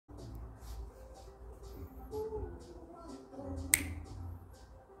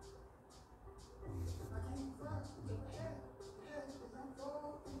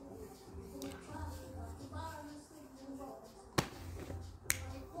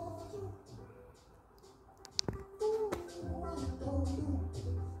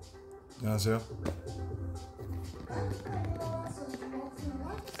안녕하세요.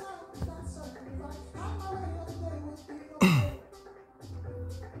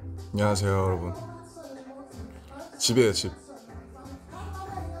 안녕하세요, 여러분. 집이에요, 집.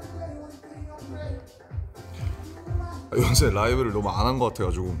 요새 라이브를 너무 안 한 것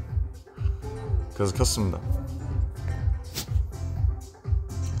같아가지고 그래서 켰습니다.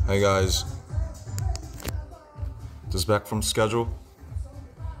 Hey guys, just back from schedule.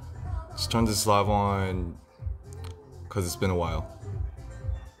 Just turned this live on because it's been a while.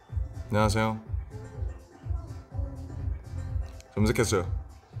 안녕하세요. 검색했어요.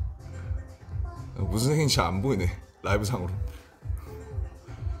 무슨 생인지 안 보이네, 라이브 상으로.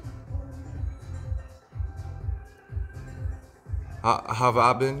 Have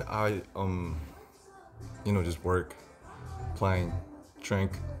I been? Just work, playing,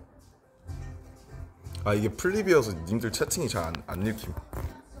 drink. 이게 플립이어서 님들 채팅이 잘 안 읽힘.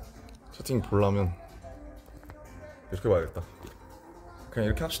 채팅 보려면 이렇게 봐야겠다. 그냥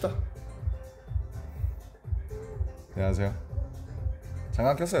이렇게 합시다. 안녕하세요.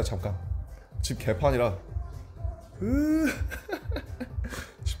 잠깐 켰어요, 잠깐. 집 개판이라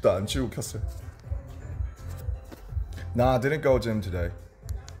집도 안 치우고 켰어요. Nah, I didn't go gym today.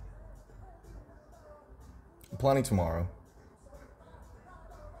 I'm planning tomorrow.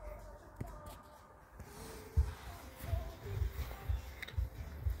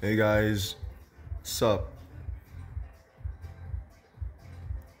 Hey guys, what's up?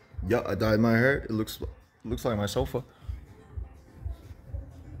 Yeah, I dyed my hair. It looks like my sofa.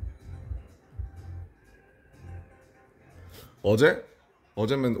 어제?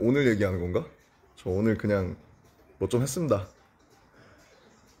 어제면 오늘 얘기하는 건가? 저 오늘 그냥 뭐 좀 했습니다.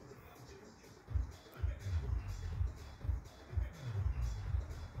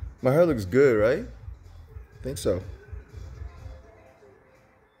 My hair looks good, right? I think so.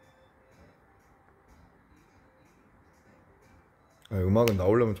 음악은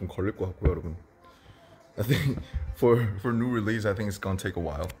나오려면 좀 걸릴 것 같고요, 여러분. I think for new release, I think it's gonna take a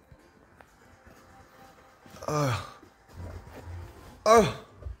while.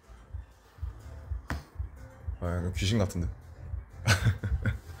 약간 귀신 같은데.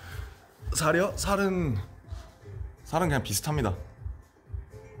 살이요? 살은 그냥 비슷합니다.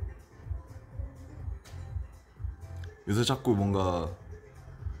 요새 자꾸 뭔가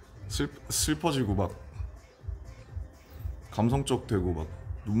슬퍼지고 막 감성적 되고 막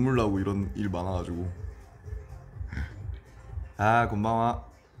눈물 나고 이런 일 많아가지고. 곤방와.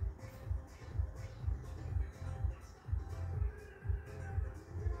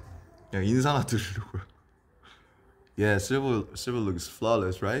 그냥 인사나 드리려고요. Yeah, silver looks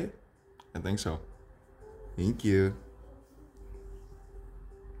flawless, right? I think so. Thank you.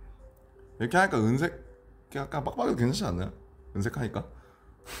 이렇게 하니까 은색 약간 빡빡해도 괜찮지 않나요? 은색하니까.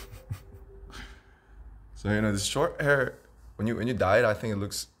 So this short hair, when you dye it, I think it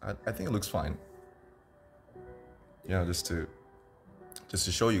looks fine. Yeah, just to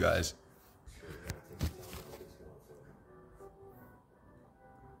show you guys.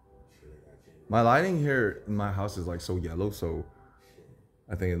 My lighting here in my house is like so yellow, so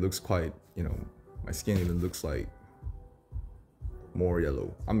I think it looks quite, my skin even looks like more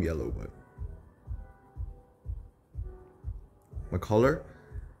yellow. I'm yellow, but my color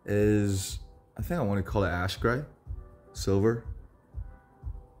is, I think I want to call it ash gray, silver,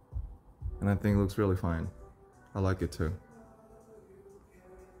 and I think it looks really fine. I like it too.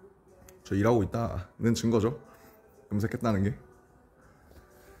 저 일하고 있다는 증거죠. 염색했다는 게.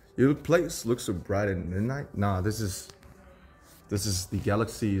 Your place looks so bright at midnight. Nah, this is the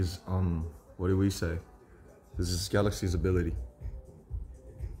galaxy's what do we say? This is galaxy's ability.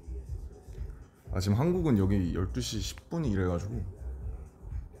 지금 한국은 여기 12시 10분이 이래가지고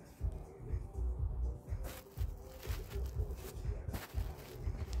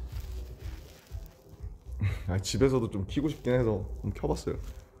집에서도 좀 키고 싶긴 해서 좀 켜봤어요.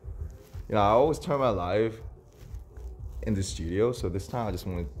 I always turn my live in the studio, so this time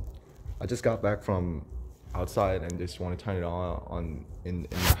I just got back from outside and just want to turn it on in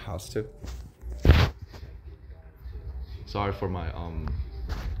my house too. Sorry for my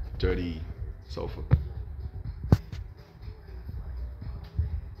dirty sofa.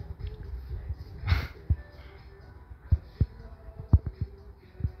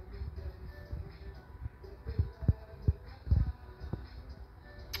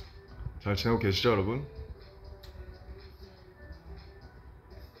 잘 지내고 계시죠, 여러분?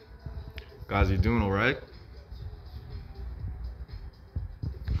 Guys, you doing alright?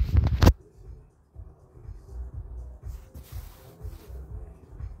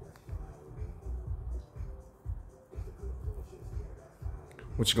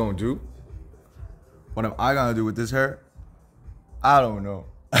 What you gonna do? What am I gonna do with this hair? I don't know.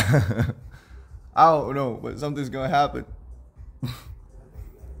 I don't know, but something's gonna happen.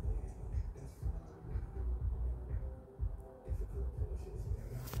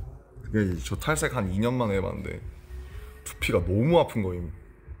 저 탈색 한 2년 만에 해봤는데 두피가 너무 아픈 거임.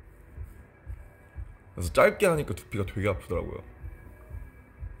 그래서 짧게 하니까 두피가 되게 아프더라고요.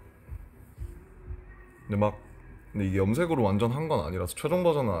 근데 이게 염색으로 완전 한 건 아니라서, 최종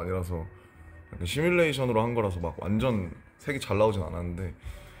버전은 아니라서 약간 시뮬레이션으로 한 거라서 막 완전 색이 잘 나오진 않았는데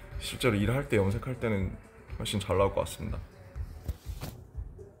실제로 일할 때 염색할 때는 훨씬 잘 나올 것 같습니다.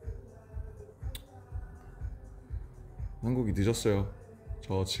 한국이 늦었어요.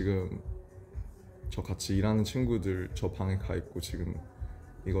 저 같이 일하는 친구들 저 방에 가 있고 지금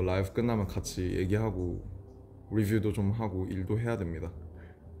이거 라이브 끝나면 같이 얘기하고 리뷰도 좀 하고 일도 해야 됩니다.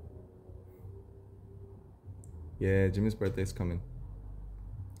 Yeah, Jimmy's birthday is coming.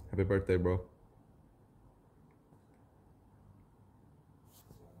 Happy birthday, bro.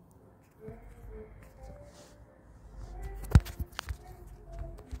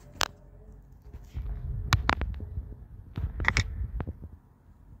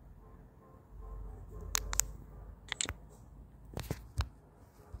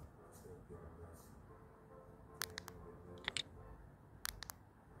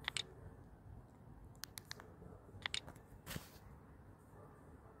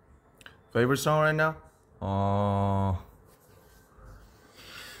 Favorite song right now? I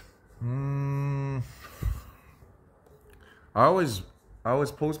always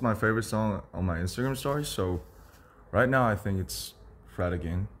post my favorite song on my Instagram stories. So right now I think it's Fred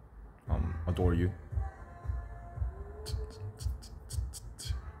again. Adore You.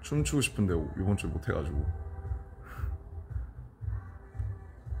 춤추고 싶은데 이번 주에 못 해가지고.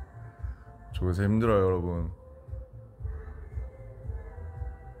 저 요새 힘들어요, 여러분.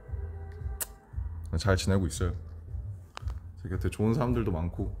 잘 지내고 있어요. 제 곁에 좋은 사람들도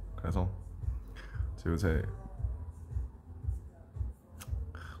많고 그래서 제 요새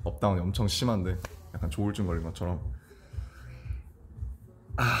업다운이 엄청 심한데 약간 조울증 걸린 것처럼.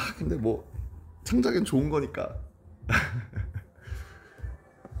 근데 뭐 창작엔 좋은 거니까.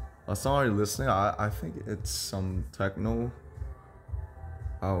 A song are you listening? I think it's some techno.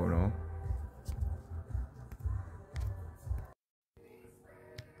 I don't know.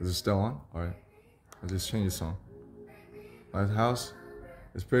 Is it still on? Alright. I just changed the song. My house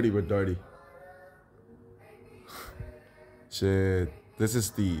is pretty but dirty. Shit. This is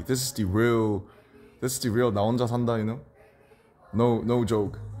the real 나 혼자 산다, you know? No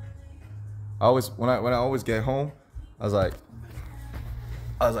joke. When I always get home, I was like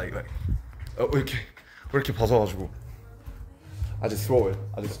왜 이렇게 벗어가지고 I just throw it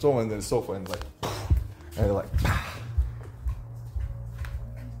in the sofa and like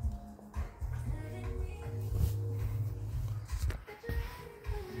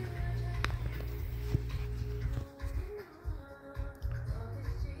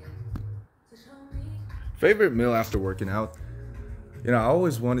Favorite meal after working out? You know, I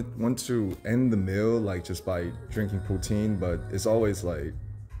always want to end the meal like just by drinking protein, but it's always like,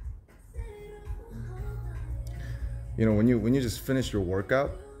 you know, when you just finish your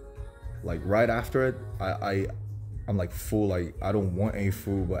workout, like right after it, I'm like full, like I don't want any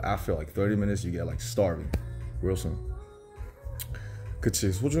food, but after like 30 minutes you get like starving real soon.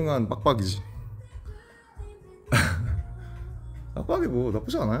 그치, 소중한 빡빡이지. 빡빡이 뭐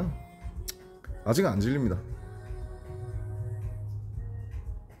나쁘지 않아요. 아직은 안 질립니다.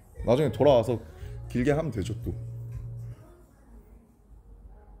 나중에 돌아와서 길게 하면 되죠 또.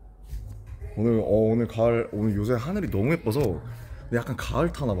 오늘 가을, 오늘 요새 하늘이 너무 예뻐서 근데 약간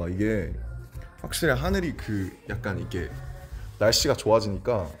가을 타나 봐. 이게 확실히 하늘이 그 약간 이게 날씨가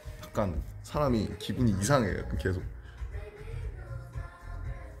좋아지니까 약간 사람이 기분이 이상해요. 약간 계속.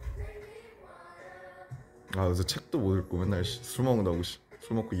 요새 책도 못 읽고 맨날 술 먹는다고,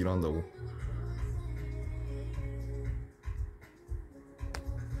 술 먹고 일한다고.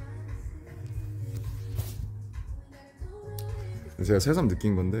 제가 새삼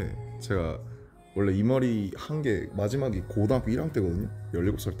느낀 건데, 제가 원래 이 머리 한 게 마지막이 고등학교 1학년 때거든요.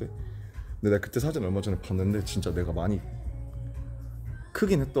 17살 때. 근데 내가 그때 사진 얼마 전에 봤는데 진짜 내가 많이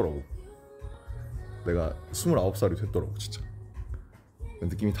크긴 했더라고. 내가 29살이 됐더라고 진짜.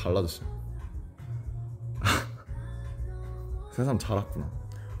 느낌이 달라졌어요. 새삼 자랐구나.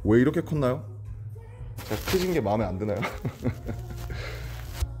 왜 이렇게 컸나요? 제가 크진 게 마음에 안 드나요?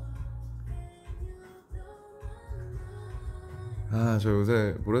 저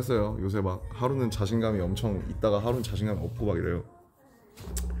요새 뭐랬어요. 요새 막 하루는 자신감이 엄청 있다가 하루는 자신감이 없고 막 이래요.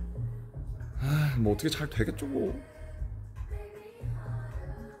 뭐 어떻게 잘 되겠죠 뭐.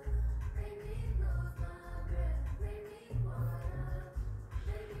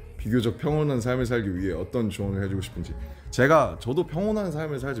 비교적 평온한 삶을 살기 위해 어떤 조언을 해주고 싶은지. 저도 평온한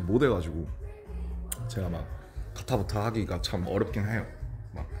삶을 살지 못해가지고 제가 막 가타부타 하기가 참 어렵긴 해요.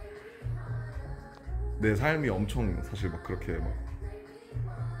 막 내 삶이 엄청 사실 막 그렇게 막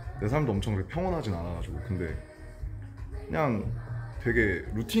내 삶도 엄청 그렇게 평온하진 않아가지고. 근데 그냥 되게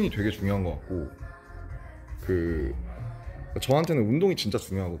루틴이 되게 중요한 것 같고, 그 저한테는 운동이 진짜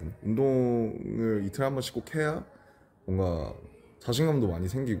중요하거든요. 운동을 이틀에 한 번씩 꼭 해야 뭔가 자신감도 많이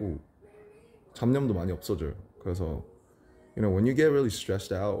생기고 잡념도 많이 없어져요. 그래서 when you get really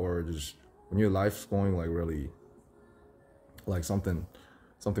stressed out or just when your life's going like really like something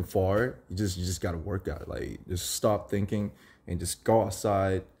far, you just gotta work out. Like just stop thinking and just go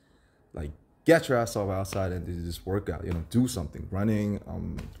outside, like get your ass off outside and just work out. Do something, running,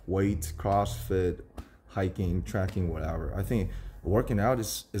 weight, CrossFit, hiking, trekking, whatever. I think working out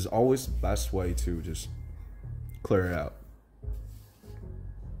is always the best way to just clear it out.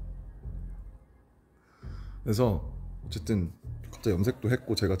 그래서 어쨌든 갑자기 염색도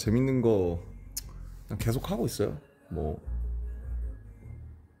했고 제가 재밌는 거 그냥 계속 하고 있어요. 뭐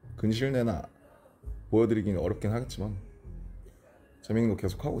근실내나 보여드리기는 어렵긴 하겠지만 재밌는 거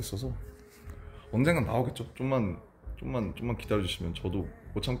계속 하고 있어서 언젠간 나오겠죠. 좀만 기다려주시면. 저도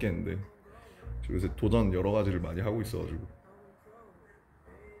못 참겠는데 요새 도전 여러 가지를 많이 하고 있어가지고.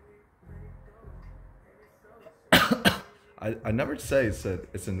 I never say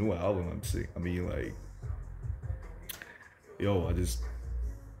it's a new album. I mean like, yo, I just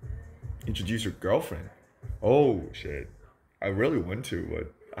introduced your girlfriend. Oh shit, I really want to,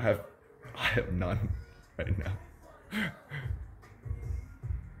 but I have none right now.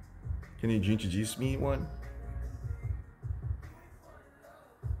 Can you introduce me one?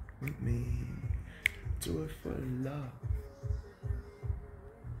 With me, do it for love.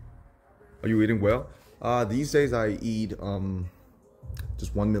 Are you eating well? These days I eat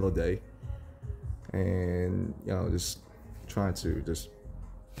just 1 meal a day, and just trying to just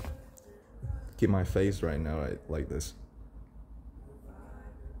keep my face right now like this.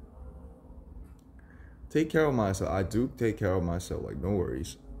 Take care of myself. I do take care of myself. Like, no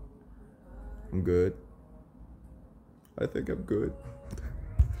worries. I'm good. I think I'm good.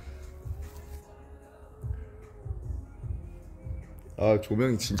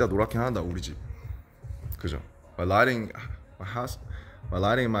 조명이 진짜 노랗게 한다 우리 집. 그죠? My lighting in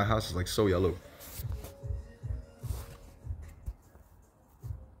my house is like so yellow.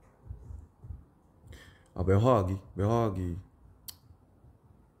 매화하기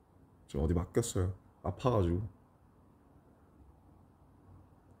좀 어디 맡겼어요. 아파가지고.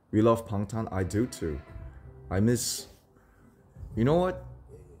 We love 방탄. I do too. I miss. You know what?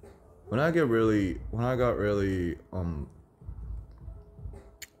 When I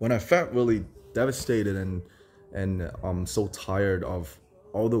felt really devastated and so tired of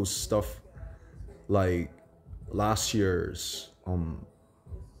all those stuff, like last year's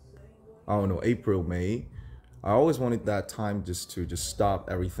I don't know, April, May, I always wanted that time just to stop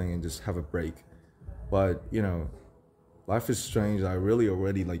everything and just have a break. But life is strange. I really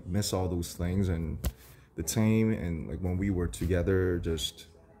already like miss all those things and the team and like when we were together. Just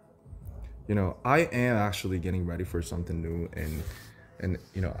I am actually getting ready for something new, and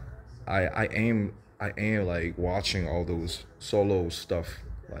I am like watching all those solo stuff,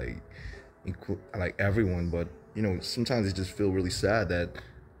 like everyone. But sometimes it just feel really sad that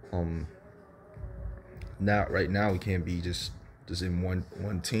right now we can't be just in one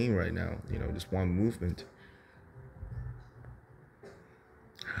team right now. Just one movement.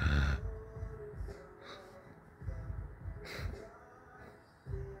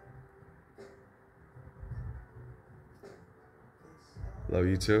 Love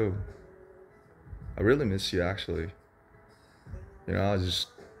you too. I really miss you actually. I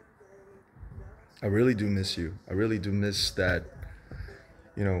really do miss you. I really do miss that.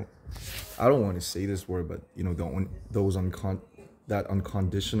 I don't want to say this word, but that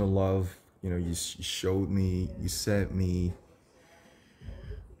unconditional love. You showed me, you sent me.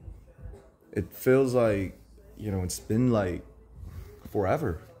 It feels like it's been like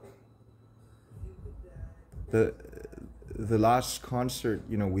forever. The last concert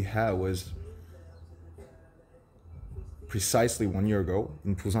we had was precisely 1 year ago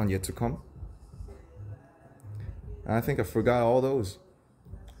in Busan, yet to come. And I think I forgot all those,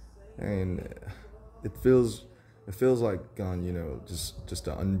 and it feels like just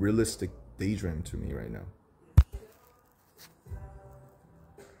an unrealistic daydream to me right now.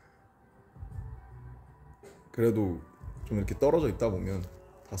 그래도 좀 이렇게 떨어져 있다 보면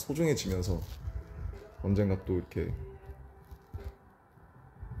다 소중해지면서 언젠가 또 이렇게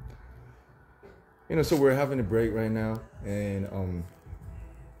so we're having a break right now, and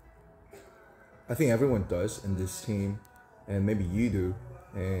I think everyone does in this team, and maybe you do.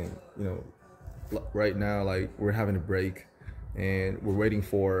 And you know, right now, like we're having a break, and we're waiting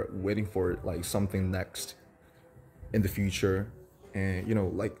for like something next in the future. And you know,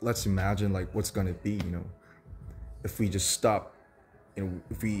 like let's imagine like what's gonna be. You know, if we just stop, you know,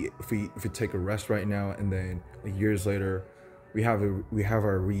 if we take a rest right now, and then like years later, we have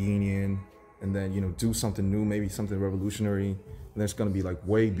our reunion, and then you know do something new, maybe something revolutionary, and it's gonna be like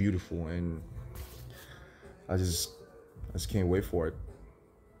way beautiful. And I just can't wait for it.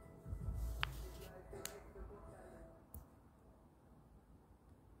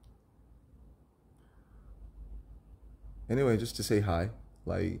 Anyway, just to say hi.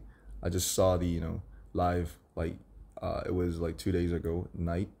 Like I just saw the live, like it was like 2 days ago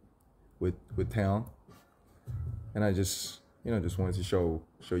night with Taeyeon, and I just just wanted to show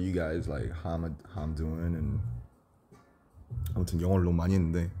you guys like how I'm doing. And 아무튼 영어를 너무 많이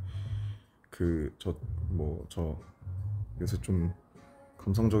했는데 저 요새 좀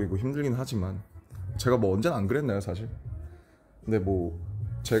감성적이고 힘들긴 하지만 제가 뭐 언제나 안 그랬나요 사실. 근데 뭐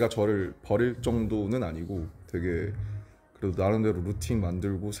제가 저를 버릴 정도는 아니고 되게 그래도 나름대로 루틴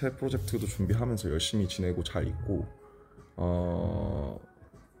만들고 새 프로젝트도 준비하면서 열심히 지내고 잘 있고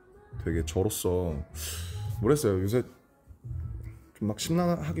되게 저로서 모르겠어요. 요새 좀 막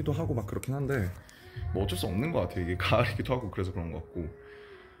심란하기도 하고 막 그렇긴 한데 뭐 어쩔 수 없는 것 같아요. 이게 가을이기도 하고 그래서 그런 것 같고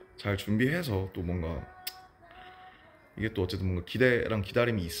잘 준비해서 또 뭔가 이게 또 어쨌든 뭔가 기대랑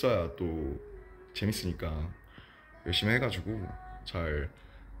기다림이 있어야 또 재밌으니까 열심히 해가지고 잘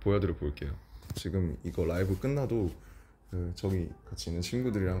보여드려 볼게요. 지금 이거 라이브 끝나도 저기 같이 있는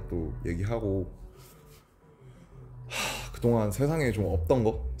친구들이랑 또 얘기하고 그동안 세상에 좀 없던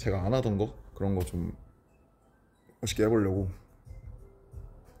거, 제가 안 하던 거 그런 거 좀 멋있게 해보려고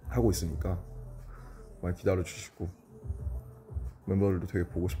하고 있으니까 많이 기다려 주시고 멤버들도 되게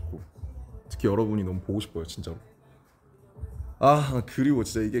보고 싶고 특히 여러분이 너무 보고 싶어요 진짜로. 그리고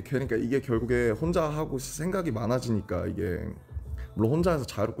진짜 이게 그러니까 이게 결국에 혼자 하고 생각이 많아지니까 이게 물론 혼자 해서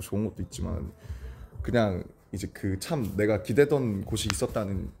자유롭고 좋은 것도 있지만 그냥 이제 그 참 내가 기대던 곳이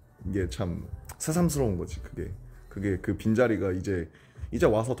있었다는 게 참 새삼스러운 거지. 그게 그 빈자리가 이제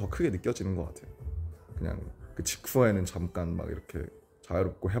와서 더 크게 느껴지는 것 같아요. 그냥 그 직후에는 잠깐 막 이렇게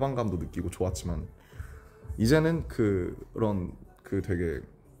자유롭고 해방감도 느끼고 좋았지만 이제는 그런 그 되게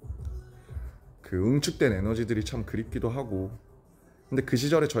그 응축된 에너지들이 참 그립기도 하고. 근데 그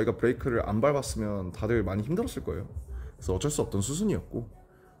시절에 저희가 브레이크를 안 밟았으면 다들 많이 힘들었을 거예요. 그래서 어쩔 수 없던 수순이었고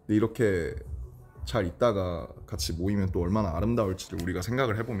근데 이렇게 잘 있다가 같이 모이면 또 얼마나 아름다울지를 우리가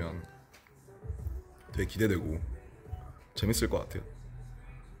생각을 해보면 되게 기대되고 재밌을 것 같아요.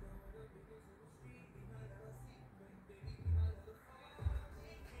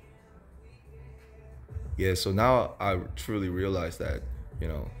 Yeah, so now I truly realize that, you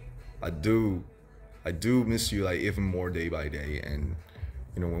know, I do miss you like even more day by day. And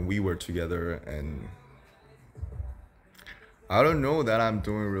you know, when we were together, and I don't know that I'm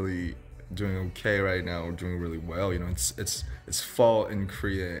doing okay right now or doing really well. You know, it's fall in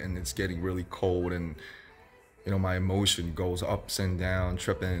Korea and it's getting really cold, and you know my emotion goes ups and down,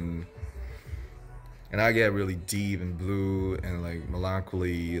 tripping, and I get really deep and blue and like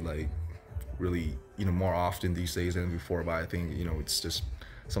melancholy, like really more often these days than before. But I think it's just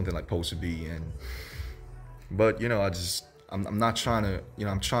something like supposed to be. But I'm not trying to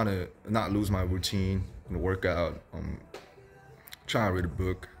I'm trying to not lose my routine, work out, trying to read a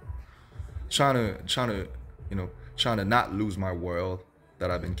book, trying to not lose my world that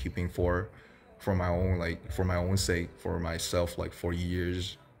I've been keeping for my own sake, for myself, like for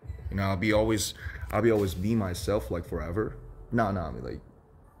years. I'll be always be myself like forever. I mean like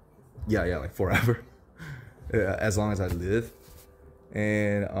yeah like forever. As long as I live.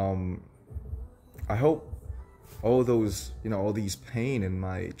 And I hope all those all these pain and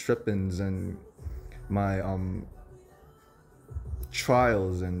my trippings and my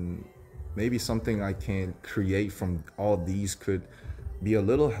trials and maybe something I can create from all these could be a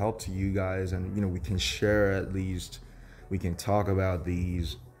little help to you guys. And we can share, at least we can talk about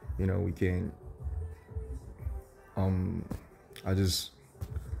these, we can I just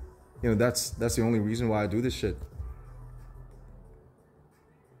that's the only reason why I do this shit.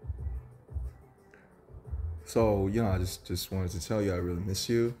 So I just wanted to tell you I really miss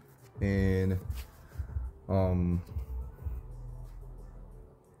you. And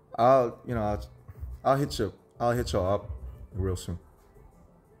I'll hit you up real soon.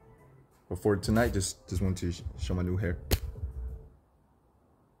 But for tonight, just want to show my new hair.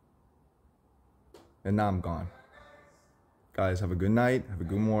 And now I'm gone. Guys, have a good night, have a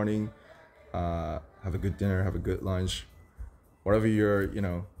good morning, have a good dinner, have a good lunch, whatever you're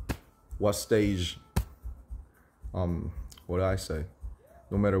what stage, what did I say?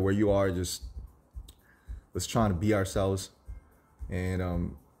 No matter where you are, just let's try to be ourselves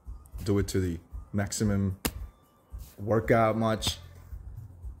and do it to the maximum. Work out much.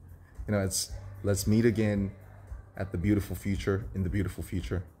 You know, let's meet again at the beautiful future, in the beautiful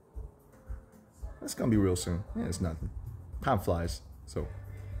future. That's gonna be real soon. Yeah, it's nothing. Time flies. So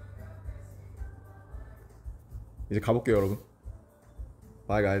이제 가볼게요, 여러분.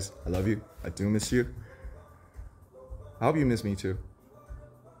 Bye, guys. I love you. I do miss you. I hope you miss me too.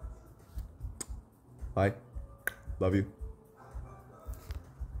 Bye. Love you.